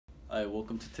Hi,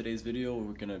 welcome to today's video.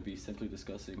 We're going to be simply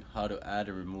discussing how to add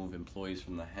and remove employees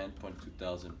from the HandPunch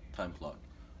 2000 time clock.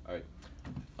 Alright,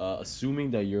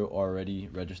 assuming that you're already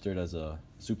registered as a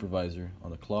supervisor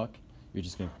on the clock, you're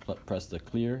just going to press the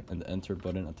clear and the enter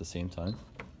button at the same time,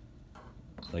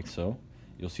 like so.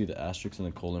 You'll see the asterisk and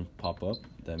the colon pop up.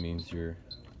 That means you're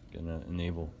going to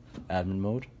enable admin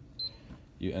mode.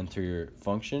 You enter your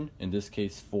function. In this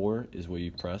case, 4 is what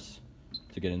you press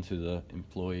to get into the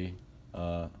employee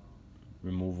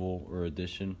removal or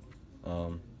addition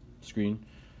screen.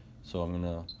 So I'm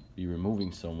gonna be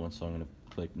removing someone, so I'm gonna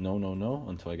click no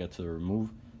until I get to the remove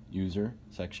user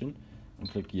section and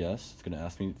click yes. It's gonna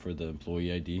ask me for the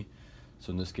employee ID,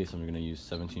 so in this case I'm gonna use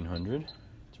 1700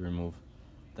 to remove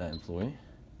that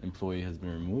employee has been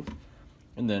removed,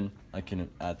 and then I can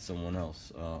add someone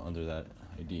else under that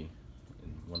ID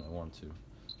when I want to.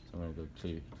 So I'm gonna go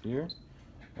clear.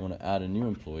 I want to add a new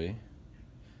employee,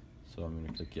 so I'm going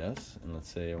to click yes, and let's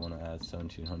say I want to add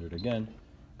 1700 again.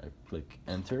 I click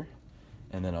enter,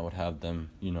 and then I would have them,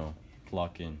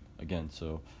 clock in again.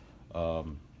 So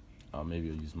maybe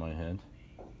I'll use my hand,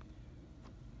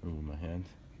 remove my hand,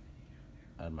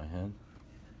 add my hand,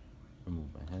 remove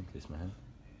my hand, place my hand,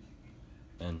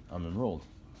 and I'm enrolled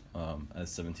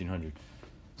as 1700.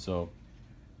 So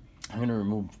I'm going to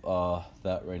remove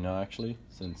that right now, actually,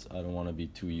 since I don't want to be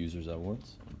 2 users at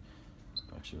once.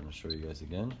 I'm actually going to show you guys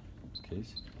again. In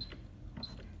case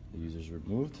the user's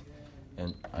removed,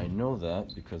 and I know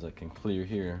that because I can clear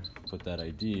here, put that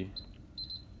ID,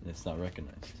 and it's not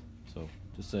recognized. So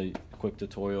just a quick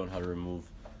tutorial on how to remove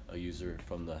a user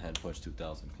from the HandPunch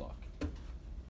 2000 clock.